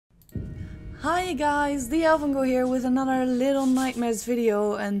Hi guys, the Elvengo here with another Little Nightmares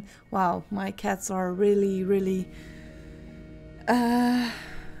video, and wow, my cats are really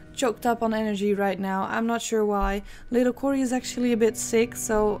choked up on energy right now. I'm not sure why. Little Cory is actually a bit sick,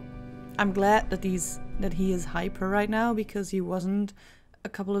 so I'm glad that he is hyper right now, because he wasn't a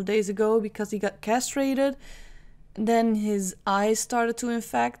couple of days ago because he got castrated. Then his eyes started to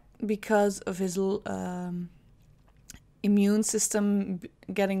infect because of his immune system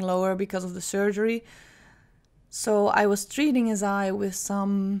getting lower because of the surgery. So I was treating his eye with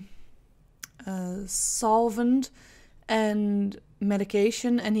some solvent and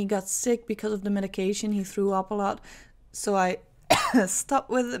medication, and he got sick because of the medication. He threw up a lot, so I stopped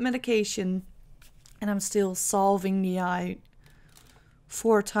with the medication, and I'm still solving the eye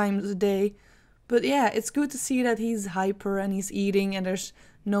 4 times a day. But yeah, it's good to see that he's hyper and he's eating, and there's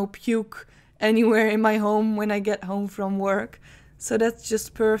no puke anywhere in my home when I get home from work. So that's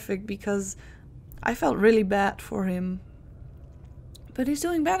just perfect, because I felt really bad for him. But he's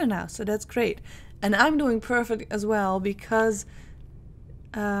doing better now, so that's great. And I'm doing perfect as well, because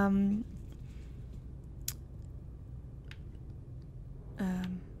hold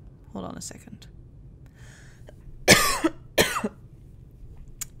on a second.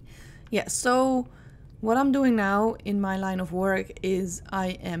 Yeah, so what I'm doing now in my line of work is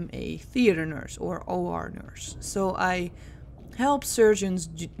I am a theater nurse, or OR nurse. So I help surgeons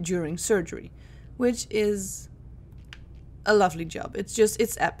during surgery, which is a lovely job.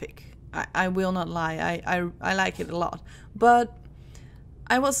 It's epic. I will not lie, I like it a lot. But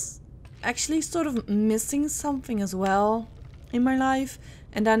I was actually sort of missing something as well in my life.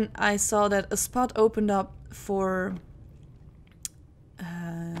 And then I saw that a spot opened up for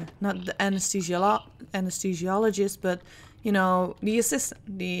not the anesthesiologist, but you know, the assistant,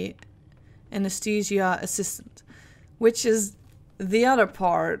 the anesthesia assistant, which is the other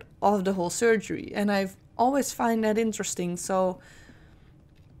part of the whole surgery. And I've always find that interesting, so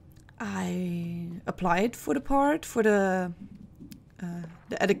I applied for the part, for the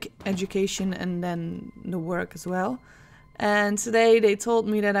education and then the work as well. And today they told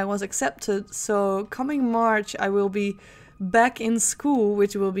me that I was accepted, so coming March I will be back in school,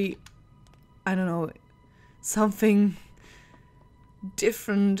 which will be, I don't know, something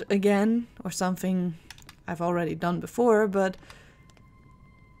different again, or something I've already done before, but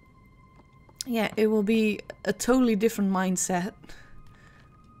yeah, it will be a totally different mindset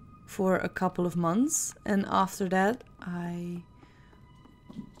for a couple of months, and after that I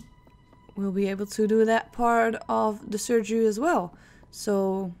will be able to do that part of the surgery as well.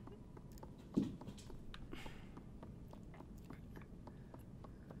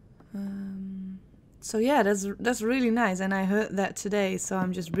 So yeah, that's really nice, and I heard that today, so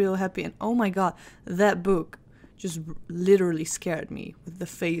I'm just real happy. And oh my god, that book just literally scared me with the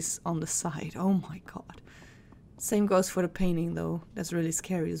face on the side. Oh my god. Same goes for the painting though. That's really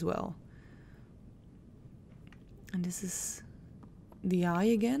scary as well. And this is the eye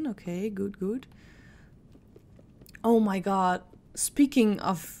again. Okay, good. Oh my god. Speaking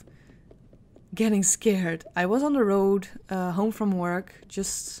of getting scared, I was on the road home from work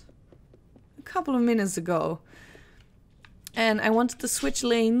just a couple of minutes ago, and I wanted to switch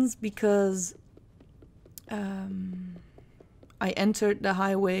lanes because I entered the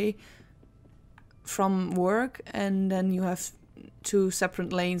highway from work, and then you have 2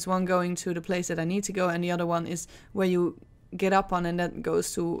 separate lanes, one going to the place that I need to go, and the other one is where you get up on and that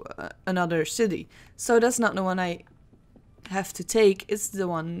goes to another city. So that's not the one I have to take, it's the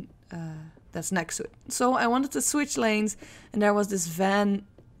one that's next to it. So I wanted to switch lanes, and there was this van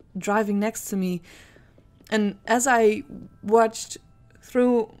driving next to me, and as I watched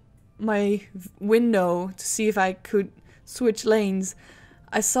through my window to see if I could switch lanes,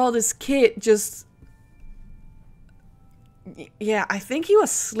 I saw this kid just, yeah, I think he was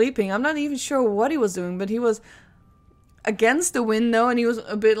sleeping. I'm not even sure what he was doing, but he was against the window and he was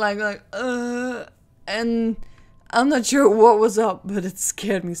a bit like and I'm not sure what was up, but it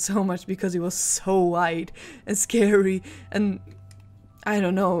scared me so much because he was so wide and scary, and I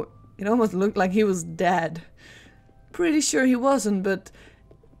don't know, it almost looked like he was dead. Pretty sure he wasn't, but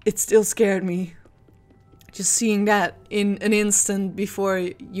it still scared me. Just seeing that in an instant before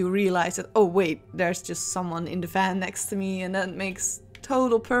you realize that, oh wait, there's just someone in the van next to me, and that makes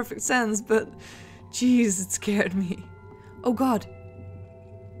total perfect sense, but jeez, it scared me. Oh god.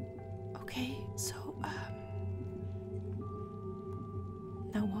 Okay, so,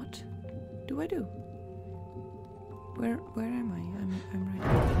 now what do I do? Where am I? I'm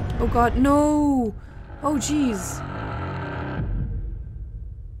right. Oh god, no! Oh jeez.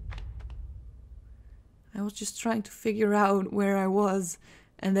 I was just trying to figure out where I was,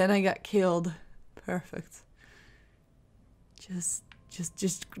 And then I got killed. Perfect.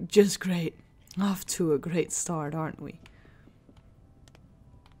 Just great. Off to a great start, aren't we?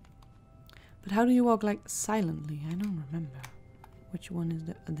 But how do you walk like silently? I don't remember. Which one is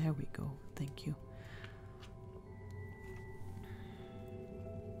the... There we go. Thank you.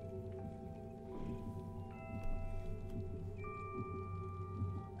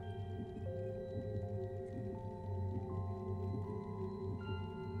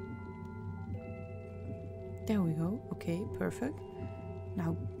 There we go. Okay, perfect.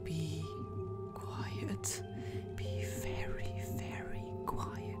 Now be quiet. Be very, very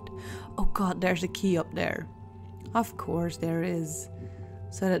quiet. Oh god, there's a key up there. Of course there is.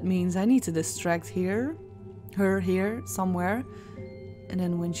 So that means I need to distract her here somewhere. And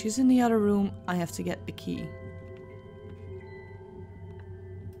then when she's in the other room, I have to get the key.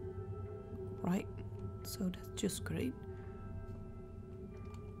 Right? So that's just great.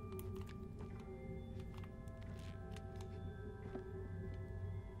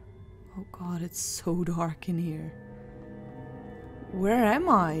 Oh god, it's so dark in here. Where am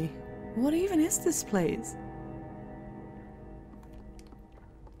I? What even is this place?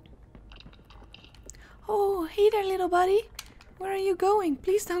 Oh, hey there, little buddy. Where are you going?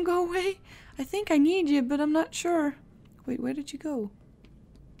 Please don't go away. I think I need you, but I'm not sure. Wait, where did you go?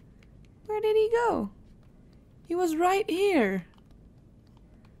 Where did he go? He was right here.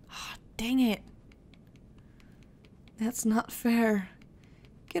 Oh, dang it. That's not fair.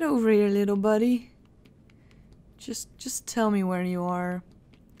 Get over here, little buddy. Just tell me where you are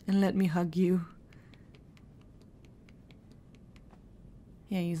and let me hug you.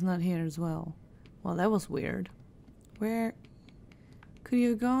 Yeah, he's not here as well. Well, that was weird. Where could you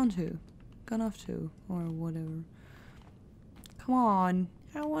have gone off to? Or whatever. Come on.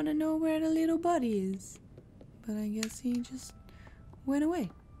 I want to know where the little buddy is. But I guess he just went away.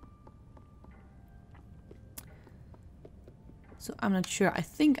 So I'm not sure. I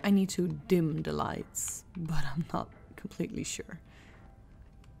think I need to dim the lights, but I'm not completely sure.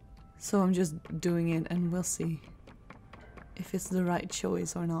 So I'm just doing it and we'll see if it's the right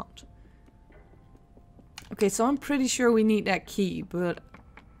choice or not. Okay, so I'm pretty sure we need that key, but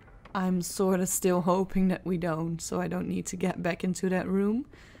I'm sort of still hoping that we don't, so I don't need to get back into that room.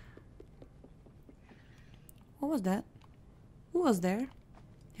 What was that? Who was there?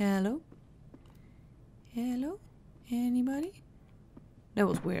 Hello? Hello? Anybody? That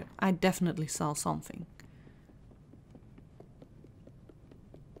was weird. I definitely saw something.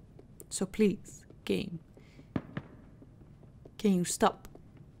 So please, game, can you stop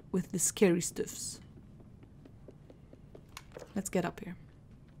with the scary stuffs? Let's get up here.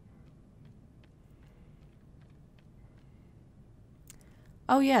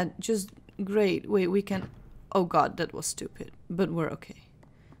 Oh yeah, just great. Wait, we can... Oh god, that was stupid. But we're okay.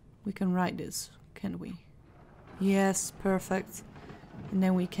 We can ride this, can we? Yes, perfect. And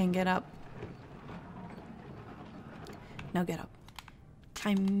then we can get up. Now get up.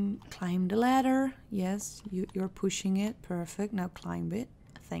 Climb the ladder. Yes, you're pushing it. Perfect. Now climb it.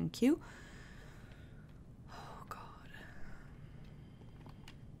 Thank you. Oh god.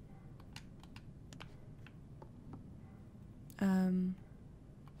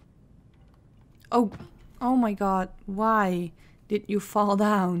 Oh my god. Why did you fall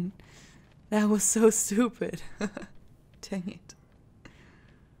down? That was so stupid. Dang it.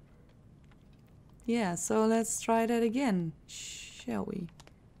 Yeah, so let's try that again, shall we?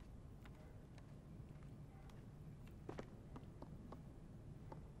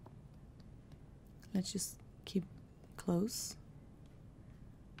 Let's just keep close.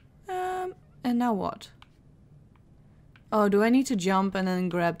 And now what? Oh, do I need to jump and then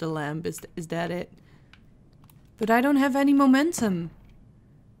grab the lamp? Is that it? But I don't have any momentum.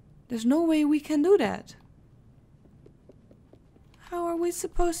 There's no way we can do that. How are we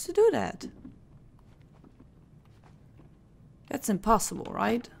supposed to do that? That's impossible,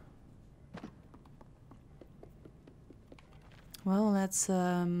 right? Well, let's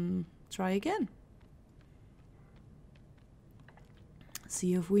try again.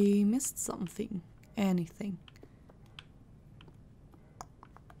 See if we missed something. Anything.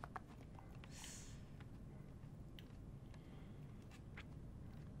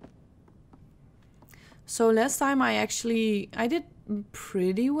 So last time I did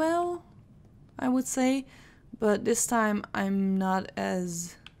pretty well, I would say. But this time I'm not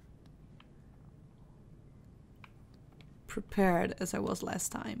as prepared as I was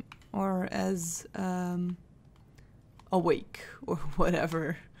last time. Or as awake or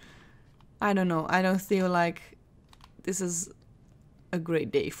whatever. I don't know. I don't feel like this is a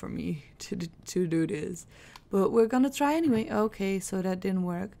great day for me to do this. But we're gonna try anyway. Okay, so that didn't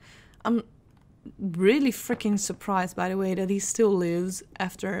work. I'm really freaking surprised, by the way, that he still lives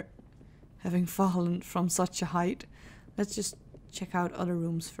after having fallen from such a height. Let's just check out other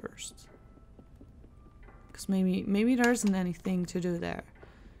rooms first. Because maybe there isn't anything to do there.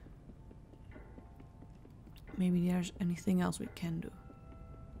 Maybe there's anything else we can do.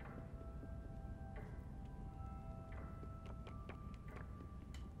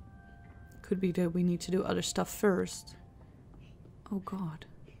 Could be that we need to do other stuff first. Oh god.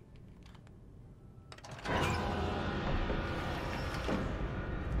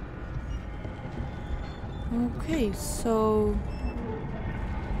 Okay, so...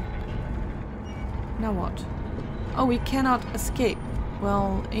 now what? Oh, we cannot escape.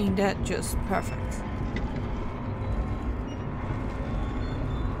 Well, ain't that just perfect?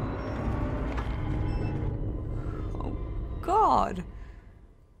 Oh god!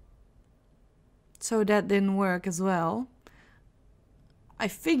 So that didn't work as well. I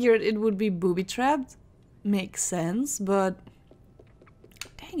figured it would be booby-trapped. Makes sense, but...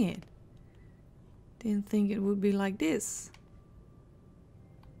 dang it. Didn't think it would be like this.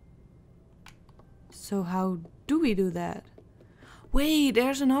 So how do we do that? Wait,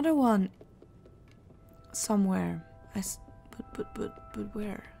 there's another one. Somewhere. But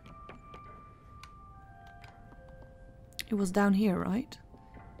where? It was down here, right?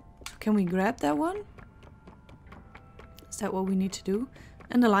 So can we grab that one? Is that what we need to do?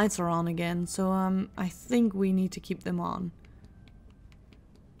 And the lights are on again, so I think we need to keep them on.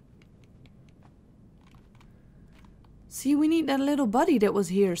 See, we need that little buddy that was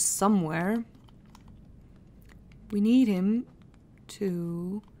here somewhere. We need him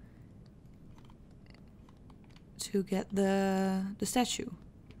to get the statue.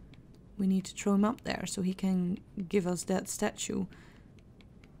 We need to throw him up there so he can give us that statue.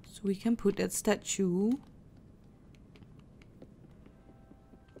 So we can put that statue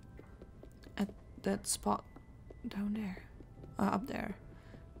at that spot down there. Up there.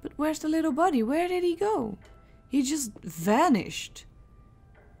 But where's the little buddy? Where did he go? He just vanished.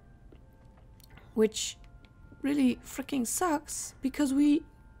 Which really freaking sucks because we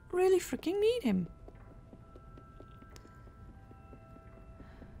really freaking need him.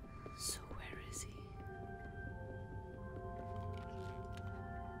 So where is he?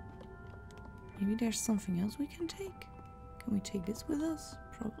 Maybe there's something else we can take? Can we take this with us?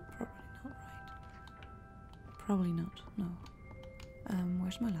 Probably not, right? Probably not, no.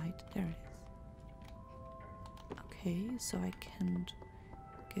 Where's my light? There it is. Okay, so I can't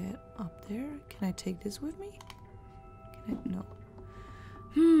get up there. Can I take this with me? Can I? No.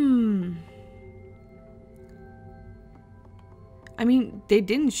 I mean, they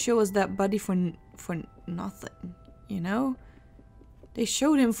didn't show us that buddy for nothing, you know? They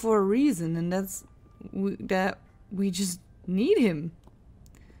showed him for a reason, and that's that we just need him.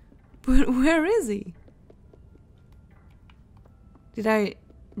 But where is he? Did I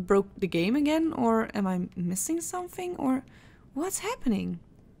broke the game again, or am I missing something, or what's happening?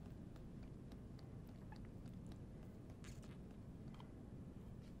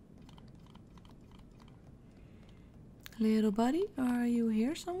 Little buddy, are you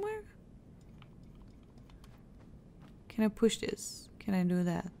here somewhere? Can I push this? Can I do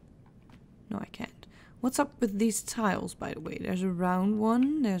that? No, I can't. What's up with these tiles, by the way? There's a round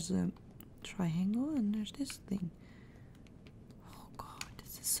one, there's a triangle, and there's this thing. Oh god,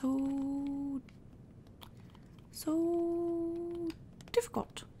 this is so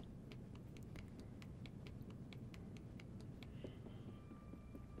difficult.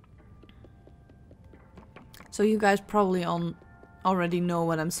 So you guys probably already know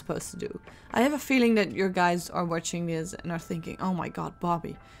what I'm supposed to do. I have a feeling that your guys are watching this and are thinking, oh my god,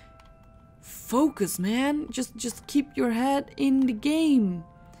 Bobbie. Focus, man. Just keep your head in the game.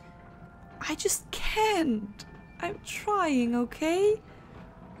 I just can't. I'm trying, okay?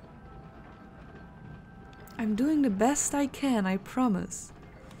 I'm doing the best I can, I promise.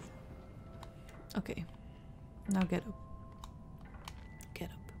 Okay. Now get up. Get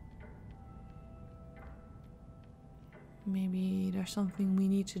up. Maybe there's something we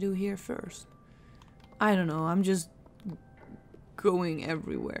need to do here first. I don't know, I'm just going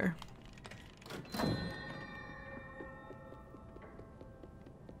everywhere.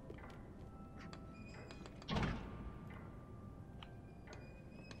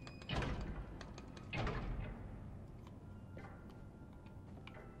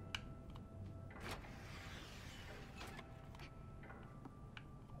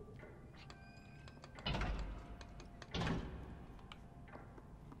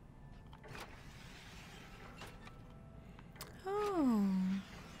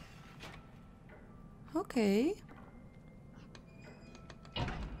 Okay.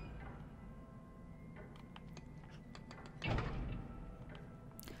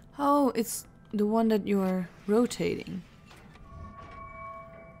 Oh, it's the one that you're rotating.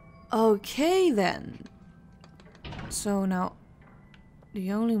 Okay then. So now,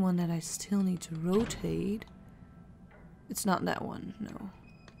 the only one that I still need to rotate, it's not that one, no.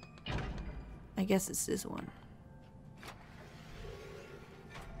 I guess it's this one.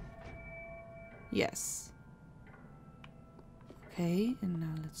 Yes. Okay, and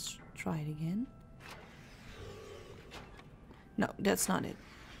now let's try it again. No, that's not it.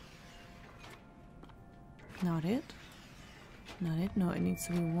 Not it. Not it. No, it needs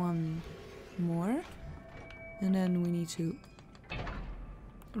to be one more. And then we need to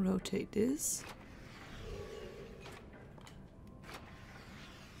rotate this.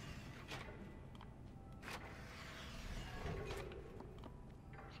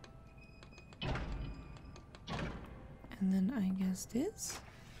 And then I guess this.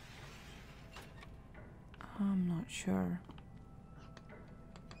 I'm not sure.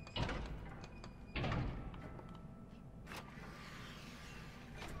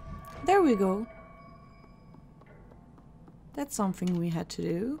 There we go. That's something we had to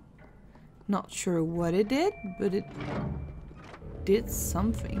do. Not sure what it did, but it did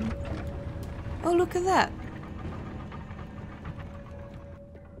something. Oh, look at that.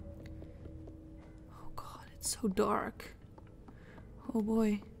 Oh god, it's so dark. Oh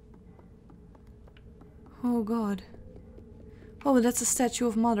boy. Oh god. Oh, that's a statue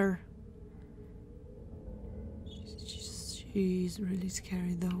of Mother. She's really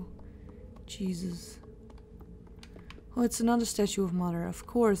scary though. Jesus. Oh, it's another statue of Mother. Of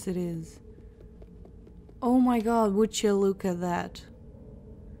course it is. Oh my god, would you look at that?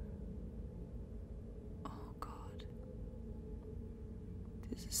 Oh god.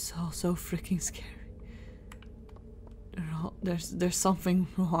 This is so freaking scary. There's something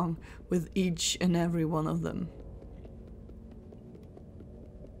wrong with each and every one of them.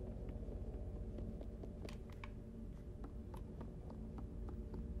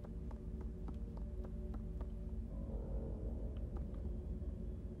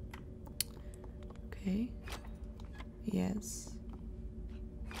 Okay. Yes.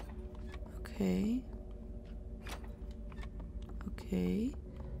 Okay. Okay.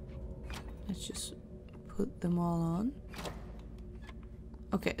 Let's just put them all on.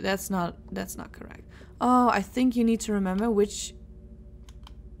 Okay, that's not correct. Oh, I think you need to remember which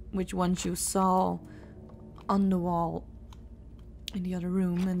ones you saw on the wall in the other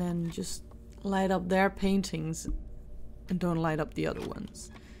room, and then just light up their paintings and don't light up the other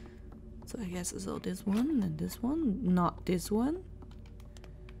ones. So I guess it's all this one and this one, not this one.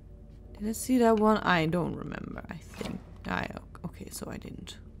 Did I see that one? I don't remember, I think. Okay, so I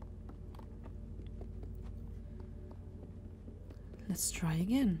didn't. Let's try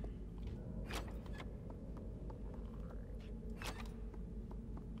again.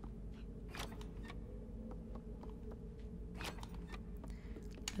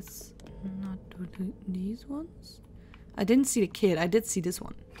 Let's not do these ones. I didn't see the kid. I did see this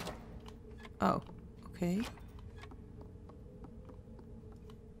one. Oh, okay.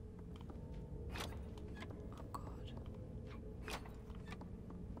 Oh god.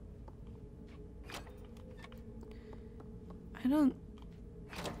 I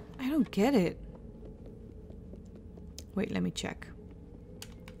don't get it. Wait, let me check.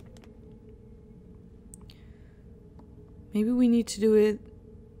 Maybe we need to do it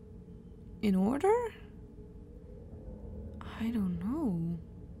in order? I don't know.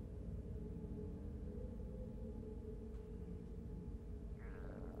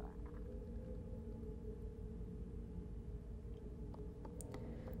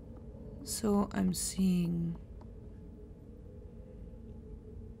 So I'm seeing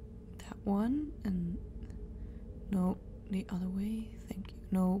that one and no, the other way. Thank you.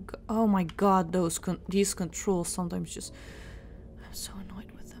 No, oh my god, these controls sometimes just, I'm so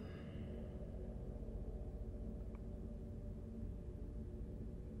annoyed with them.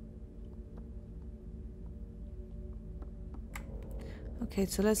 Okay,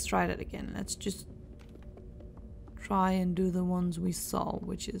 so let's try that again. Let's just try and do the ones we saw,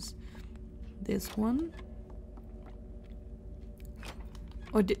 which is this one.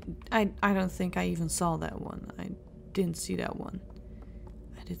 Or I don't think I even saw that one. I didn't see that one.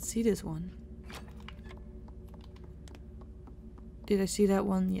 I did see this one. Did I see that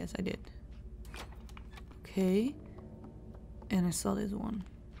one? Yes, I did. Okay. And I saw this one.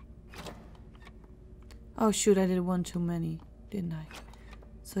 Oh shoot, I did one too many, didn't I?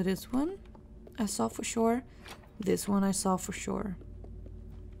 So this one I saw for sure. This one I saw for sure.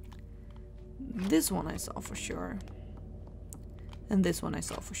 This one I saw for sure. And this one I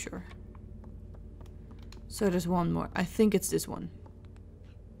saw for sure. So there's one more. I think it's this one.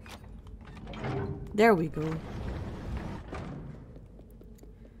 There we go.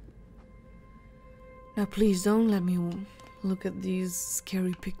 Now please don't let me look at these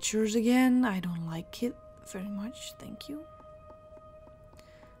scary pictures again. I don't like it very much. Thank you.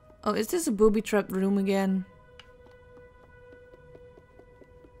 Oh, is this a booby trap room again?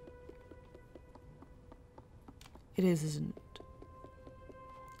 It is, isn't it?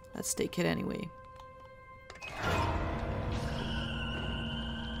 Let's take it anyway.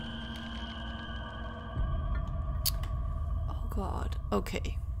 Oh god.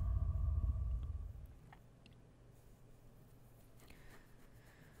 Okay.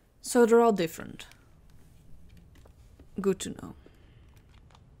 So they're all different. Good to know.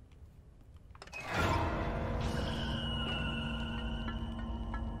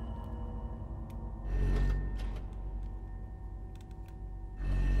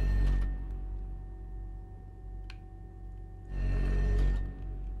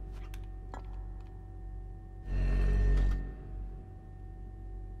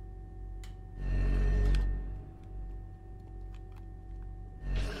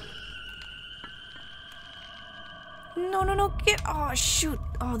 No, get, oh shoot,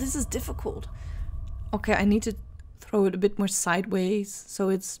 oh this is difficult. Okay, I need to throw it a bit more sideways so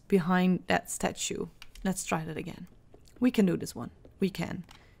it's behind that statue. Let's try that again. We can do this one, we can.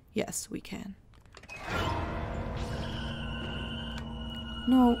 Yes, we can.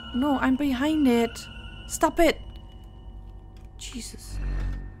 No, I'm behind it. Stop it. Jesus.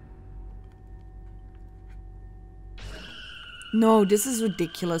 No, this is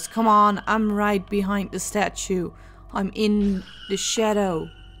ridiculous. Come on, I'm right behind the statue. I'm in the shadow.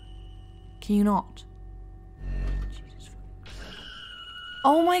 Can you not? Jesus.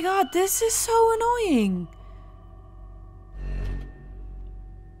 Oh my god, this is so annoying.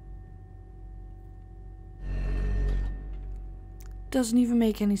 Doesn't even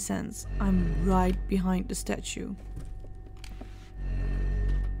make any sense. I'm right behind the statue.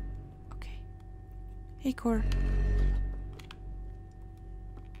 Okay. Hey, Cor.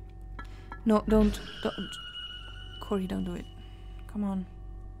 No, don't. Corey, don't do it. Come on.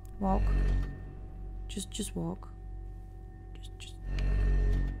 Walk. Just walk. Just.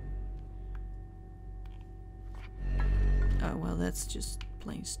 Oh, well, that's just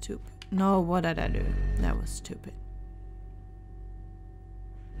plain stupid. No, what did I do? That was stupid.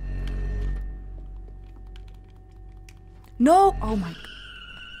 No! Oh my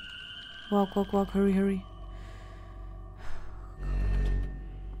god. Walk, hurry.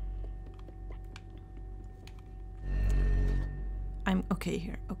 I'm okay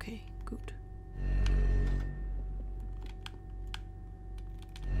here. Okay, good.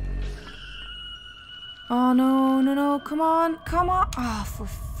 Oh no, come on. Ah, oh, for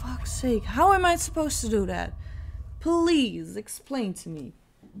fuck's sake. How am I supposed to do that? Please explain to me.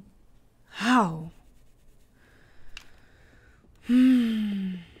 How?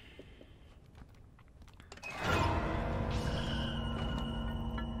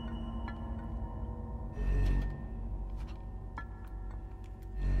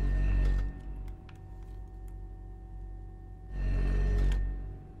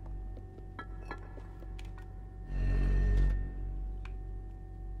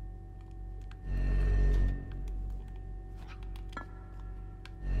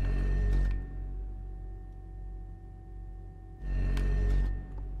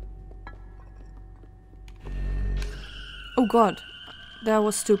 Oh god, that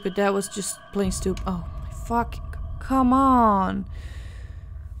was stupid. That was just plain stupid. Oh my fucking, come on.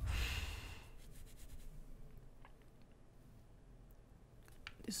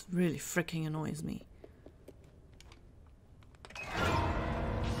 This really freaking annoys me.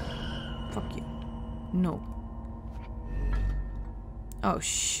 Fuck you. No. Oh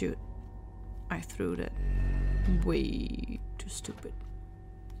shoot. I threw that way too stupid.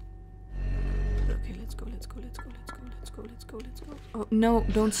 Okay, let's go. Oh, no,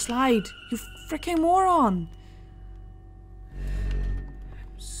 don't slide. You freaking moron.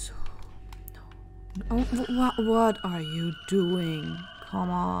 I'm so... No. Oh, what are you doing? Come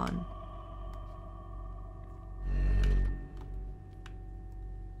on.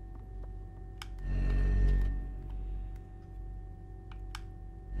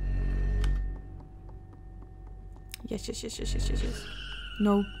 Yes.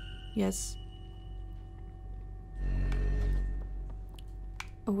 No. Yes.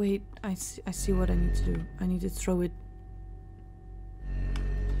 Oh wait, I see what I need to do. I need to throw it.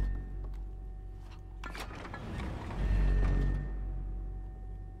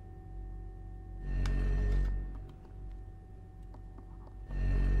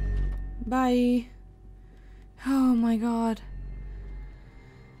 Bye. Oh my god.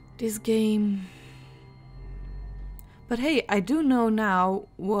 This game. But hey, I do know now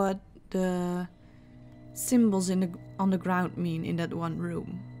what the symbols on the ground mean in that one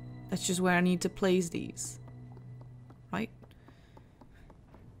room. That's just where I need to place these. Right?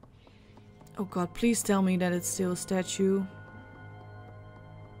 Oh god, please tell me that it's still a statue.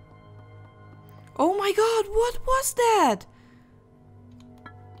 Oh my god, what was that?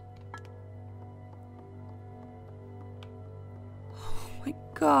 Oh my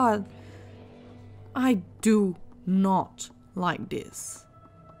god. I do not like this.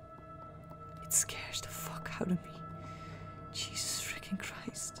 It scares the fuck out of me. Jesus freaking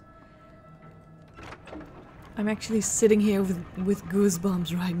Christ. I'm actually sitting here with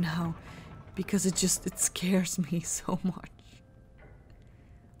goosebumps right now. Because it scares me so much.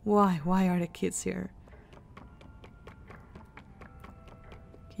 Why? Why are the kids here?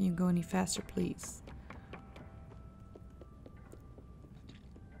 Can you go any faster, please?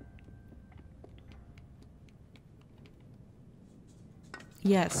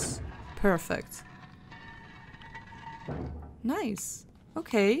 Yes. Perfect. Nice.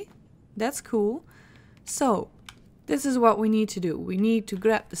 Okay. That's cool. So, this is what we need to do. We need to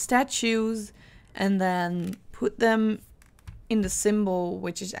grab the statues and then put them in the symbol,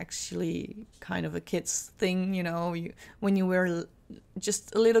 which is actually kind of a kid's thing, you know. When you were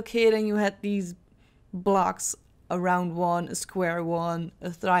just a little kid and you had these blocks, a round one, a square one,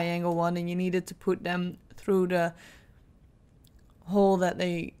 a triangle one, and you needed to put them through the hole that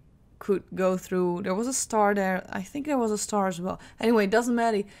they could go through. There was a star there. I think there was a star as well. Anyway, it doesn't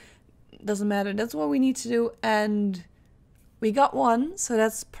matter. Doesn't matter. That's what we need to do, and we got one, so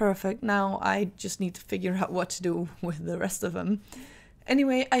that's perfect. Now I just need to figure out what to do with the rest of them.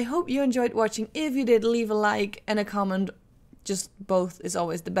 Anyway, I hope you enjoyed watching. If you did, leave a like and a comment. Just both is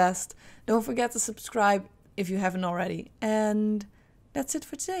always the best. Don't forget to subscribe if you haven't already. And that's it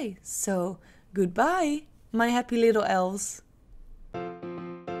for today. So goodbye, my happy little elves.